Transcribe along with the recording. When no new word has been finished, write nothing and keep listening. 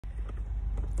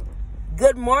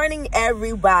Good morning,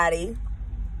 everybody.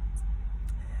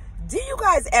 Do you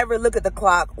guys ever look at the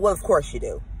clock? Well, of course you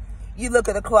do. You look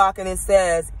at the clock and it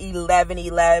says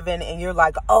 11:11 and you're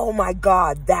like, oh my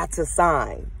God, that's a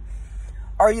sign.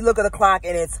 Or you look at the clock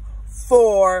and it's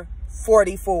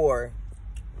 4:44.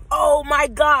 Oh my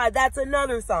God, that's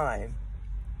another sign.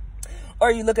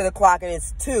 Or you look at the clock and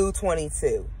it's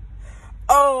 2:22.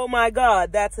 Oh my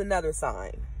God, that's another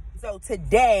sign. So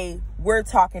today we're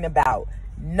talking about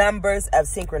numbers of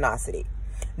synchronicity.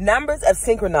 Numbers of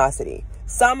synchronicity.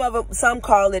 Some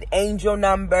call it angel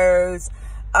numbers.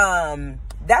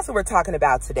 That's what we're talking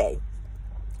about today.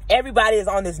 Everybody is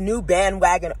on this new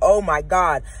bandwagon. Oh my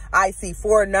God, I see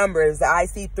 4 numbers. I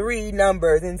see 3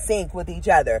 numbers in sync with each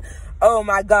other. Oh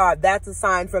my God, that's a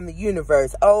sign from the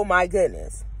universe. Oh my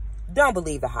goodness. Don't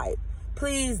believe the hype.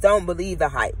 Please don't believe the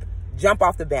hype. Jump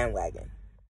off the bandwagon.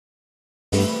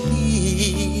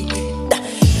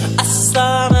 I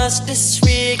saw much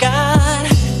disregard,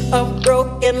 a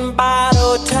broken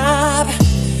bottle top,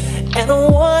 and a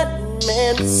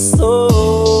one-man soul.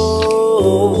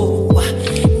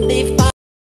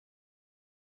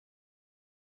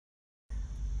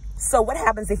 So what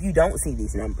happens if you don't see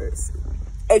these numbers?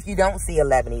 If you don't see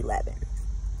 11:11,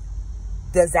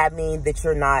 does that mean that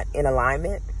you're not in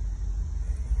alignment?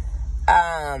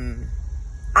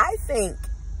 I think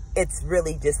it's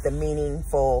really just a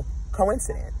meaningful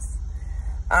coincidence.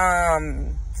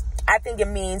 I think it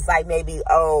means like maybe,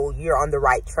 oh, you're on the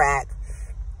right track.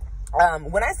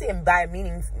 When I say by a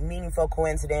meaningful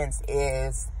coincidence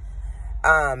is,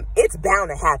 it's bound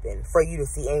to happen for you to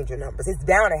see angel numbers. It's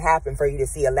bound to happen for you to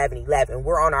see 11:11.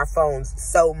 We're on our phones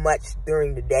so much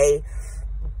during the day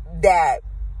that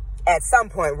at some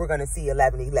point we're going to see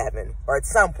 11:11, or at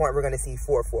some point we're going to see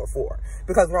 4:44,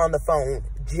 because we're on the phone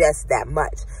just that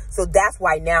much. So that's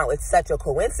why now it's such a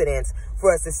coincidence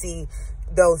for us to see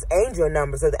those angel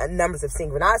numbers, or the numbers of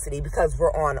synchronicity, because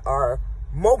we're on our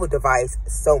mobile device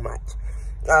so much.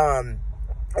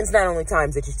 It's not only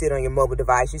times that you see it on your mobile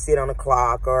device, you see it on a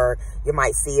clock, or you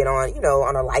might see it on,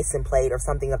 on a license plate or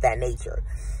something of that nature.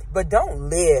 But don't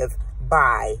live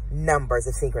by numbers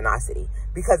of synchronicity,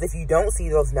 because if you don't see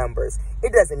those numbers,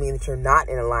 it doesn't mean that you're not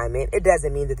in alignment. It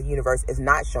doesn't mean that the universe is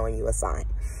not showing you a sign.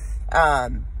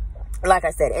 Like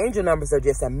I said, angel numbers are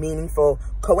just a meaningful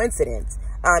coincidence.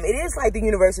 It is like the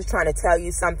universe is trying to tell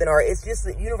you something, or it's just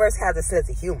the universe has a sense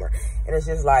of humor, and it's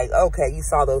just like, okay, you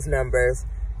saw those numbers.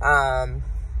 I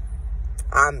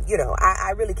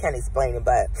really can't explain it,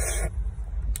 but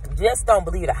just don't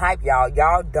believe the hype, y'all.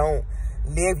 Y'all don't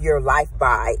live your life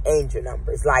by angel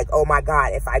numbers. Like, oh my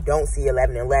God, if I don't see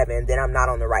 11:11, then I'm not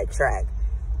on the right track.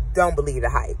 Don't believe the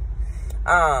hype.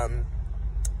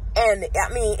 And I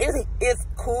mean, it's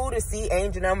cool to see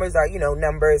angel numbers, or,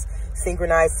 numbers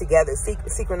synchronized together,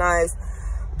 synchronized.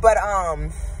 But,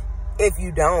 if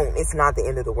you don't, it's not the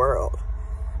end of the world.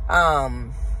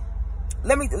 The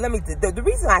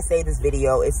reason I say this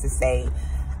video is to say,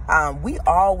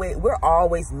 we're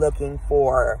always looking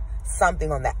for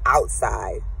something on the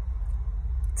outside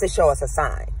to show us a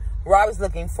sign. We're always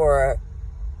looking for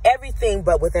everything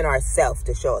but within ourselves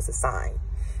to show us a sign.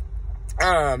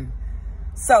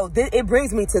 So it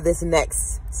brings me to this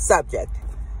next subject.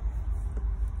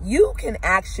 You can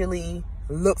actually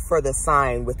look for the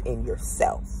sign within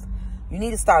yourself. You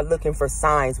need to start looking for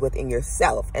signs within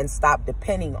yourself and stop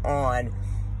depending on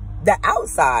the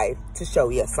outside to show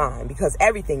you a sign, because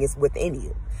everything is within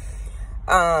you.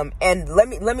 And let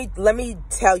me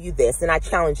tell you this, and I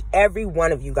challenge every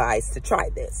one of you guys to try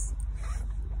this.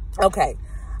 Okay.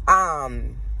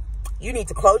 You need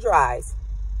to close your eyes,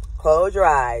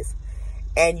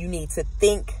 and you need to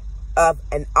think of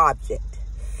an object.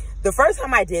 The first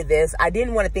time I did this, I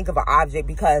didn't want to think of an object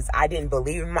because I didn't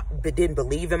believe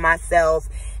in myself.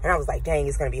 And I was like, dang,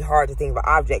 it's going to be hard to think of an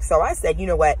object. So I said, you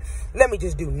know what? Let me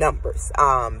just do numbers.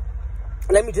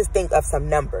 Let me just think of some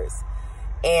numbers.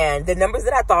 And the numbers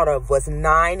that I thought of was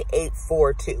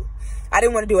 9842. I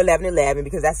didn't want to do 11:11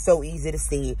 because that's so easy to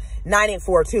see.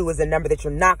 9842 is a number that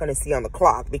you're not going to see on the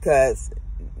clock, because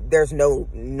there's no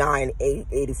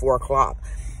 9/8/84 o'clock.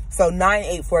 So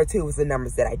 9842 was the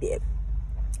numbers that I did.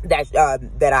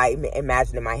 That I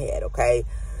imagined in my head, okay?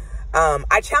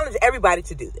 I challenge everybody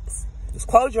to do this. Just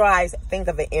close your eyes, think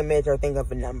of an image, or think of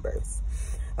the numbers,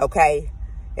 okay?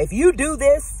 If you do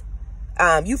this,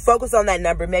 you focus on that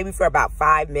number maybe for about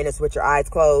 5 minutes with your eyes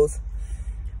closed.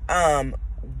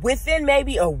 Within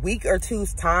maybe a week or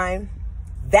two's time,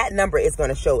 that number is going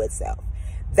to show itself.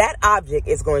 That object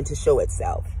is going to show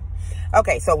itself.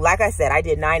 Okay, so like I said, I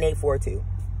did 9842.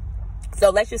 So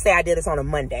let's just say I did this on a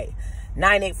Monday.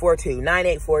 9842,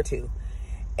 9842.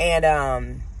 And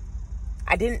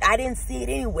I didn't see it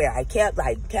anywhere. I kept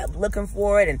looking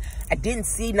for it, and I didn't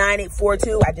see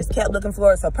 9842. I just kept looking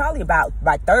for it. So probably by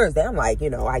Thursday, I'm like,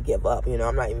 I give up.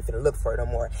 I'm not even gonna look for it no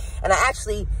more. And I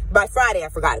actually, by Friday, I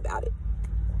forgot about it.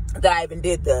 That I even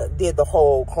did the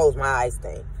whole close my eyes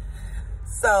thing.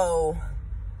 So,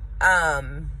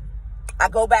 I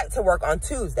go back to work on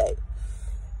Tuesday,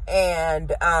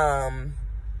 and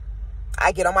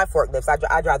I get on my forklift.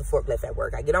 I drive the forklift at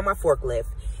work. I get on my forklift,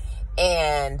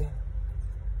 and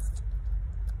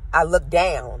I look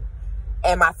down,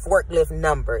 and my forklift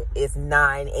number is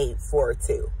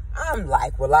 9842. I'm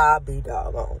like, well, I'll be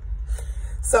doggone.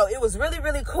 So it was really,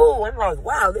 really cool. I'm like,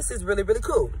 wow, this is really, really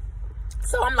cool.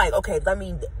 So I'm like, okay, let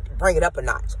me bring it up a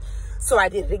notch. So I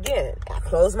did it again. I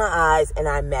closed my eyes, and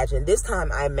I imagined, this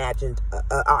time I imagined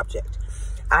an object.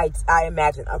 I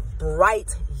imagined a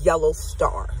bright yellow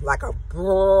star, like a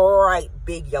bright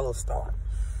big yellow star.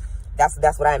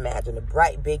 That's what I imagined, a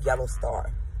bright big yellow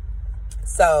star.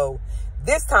 So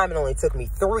this time it only took me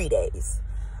 3 days.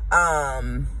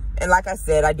 And like I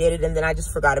said, I did it, and then I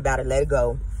just forgot about it, let it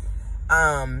go.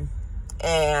 And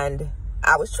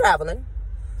I was traveling,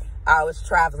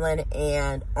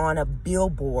 and on a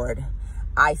billboard,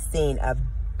 I seen a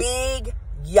big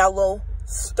yellow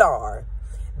star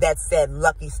that said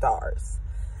Lucky Stars.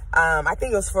 I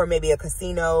think it was for maybe a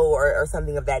casino or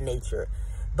something of that nature.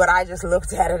 But I just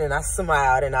looked at it, and I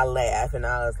smiled, and I laughed, and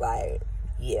I was like,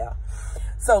 yeah.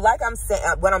 So like I'm saying,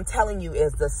 what I'm telling you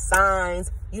is the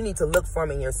signs, you need to look for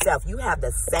them in yourself. You have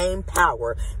the same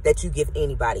power that you give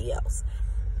anybody else.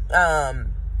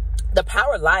 The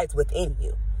power lies within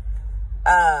you.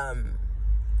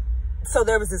 So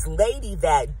there was this lady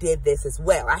that did this as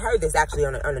well. I heard this actually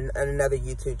on another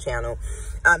YouTube channel.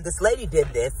 This lady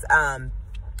did this.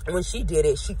 When she did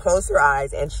it, she closed her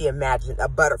eyes and she imagined a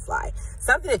butterfly.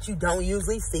 Something that you don't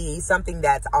usually see, something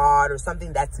that's odd, or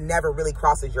something that's never really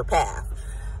crosses your path.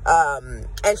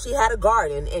 And she had a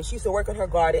garden, and she used to work in her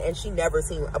garden, and she never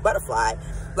seen a butterfly,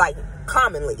 like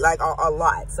commonly, like a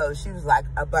lot. So she was like,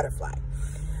 a butterfly.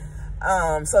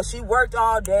 So she worked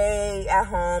all day at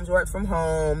home, worked from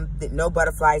home. No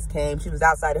butterflies came. She was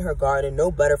outside in her garden,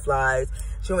 no butterflies.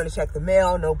 She went to check the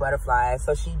mail, no butterflies.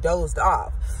 So she dozed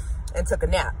off and took a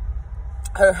nap.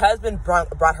 Her husband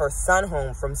brought her son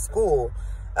home from school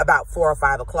about 4 or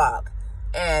 5 o'clock.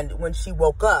 And when she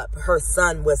woke up, her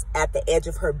son was at the edge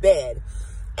of her bed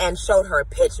and showed her a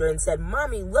picture and said,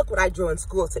 "Mommy, look what I drew in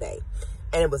school today."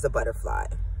 And it was a butterfly.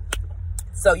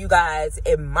 So you guys,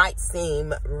 it might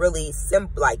seem really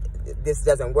simple, like this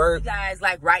doesn't work. You guys,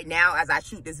 like right now, as I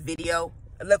shoot this video,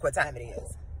 look what time it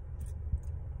is.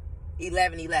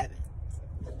 11:11.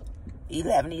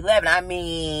 11:11. I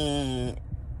mean,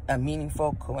 a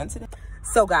meaningful coincidence.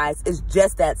 So guys, it's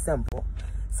just that simple.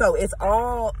 So it's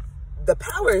all, the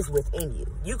power is within you.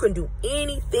 You can do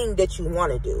anything that you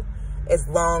want to do as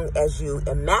long as you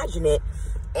imagine it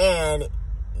and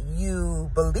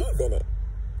you believe in it.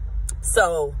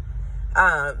 So,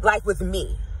 like with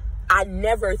me, I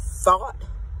never thought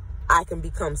I can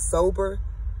become sober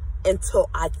until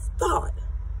I thought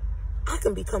I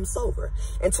can become sober.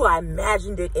 Until I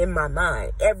imagined it in my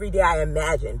mind. Every day I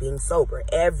imagined being sober.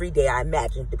 Every day I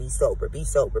imagined to be sober, be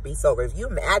sober, be sober. If you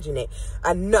imagine it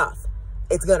enough,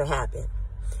 it's going to happen.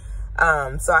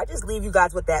 So I just leave you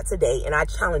guys with that today. And I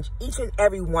challenge each and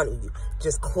every one of you.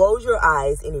 Just close your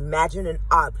eyes and imagine an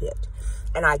object.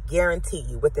 And I guarantee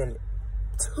you, within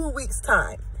 2 weeks'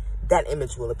 time, that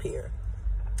image will appear.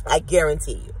 I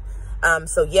guarantee you.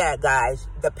 So yeah, guys,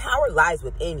 the power lies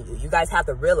within you. You guys have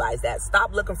to realize that.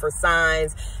 Stop looking for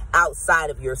signs outside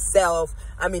of yourself.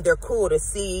 I mean, they're cool to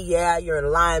see. Yeah, you're in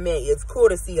alignment. It's cool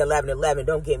to see 11:11.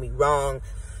 Don't get me wrong.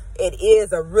 It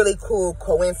is a really cool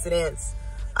coincidence.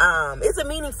 It's a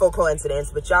meaningful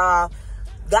coincidence, but y'all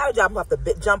gotta jump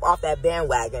off that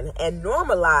bandwagon and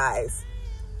normalize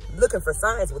looking for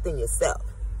signs within yourself.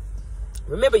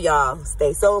 Remember, y'all,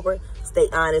 stay sober, stay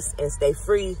honest, and stay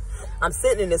free. I'm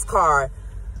sitting in this car,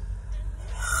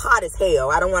 hot as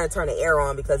hell. I don't want to turn the air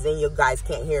on because then you guys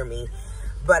can't hear me.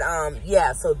 But,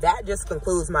 yeah, so that just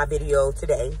concludes my video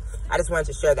today. I just wanted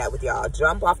to share that with y'all.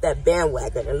 Jump off that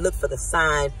bandwagon and look for the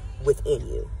sign within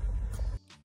you.